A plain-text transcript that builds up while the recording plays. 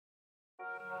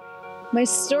My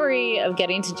story of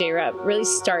getting to JREP really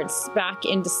starts back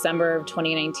in December of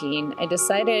 2019. I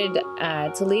decided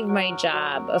to leave my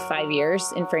job of 5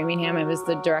 years in Framingham. I was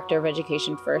the director of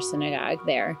education for a synagogue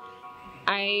there.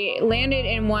 I landed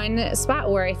in one spot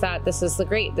where I thought, this is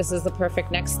the perfect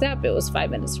next step. It was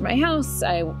 5 minutes from my house.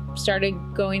 I started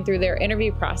going through their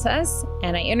interview process,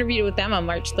 and I interviewed with them on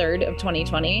March 3rd of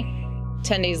 2020.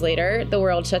 10 days later, the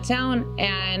world shut down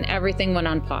and everything went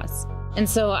on pause. And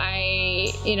so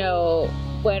I,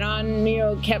 went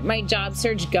on, kept my job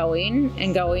search going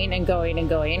and going and going and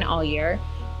going all year,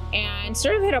 and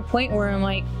sort of hit a point where I'm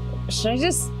like, should I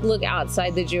just look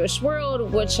outside the Jewish world?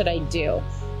 What should I do?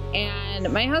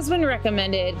 And my husband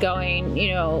recommended going,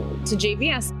 to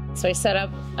JVS. So I set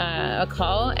up a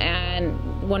call, and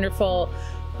a wonderful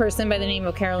person by the name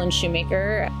of Carolyn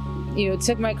Shoemaker,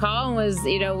 took my call and was,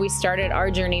 we started our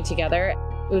journey together.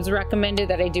 It was recommended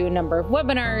that I do a number of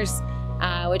webinars,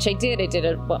 which I did. I did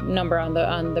a number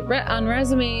on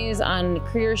resumes, on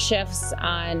career shifts,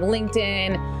 on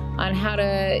LinkedIn, on how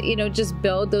to, just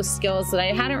build those skills that I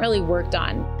hadn't really worked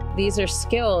on. These are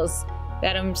skills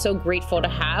that I'm so grateful to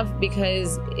have,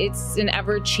 because it's an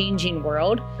ever-changing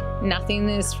world. Nothing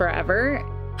is forever.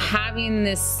 Having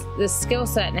this skill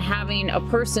set and having a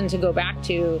person to go back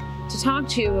to talk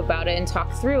to about it and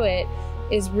talk through it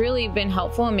has really been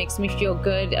helpful and makes me feel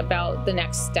good about the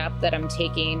next step that I'm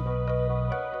taking.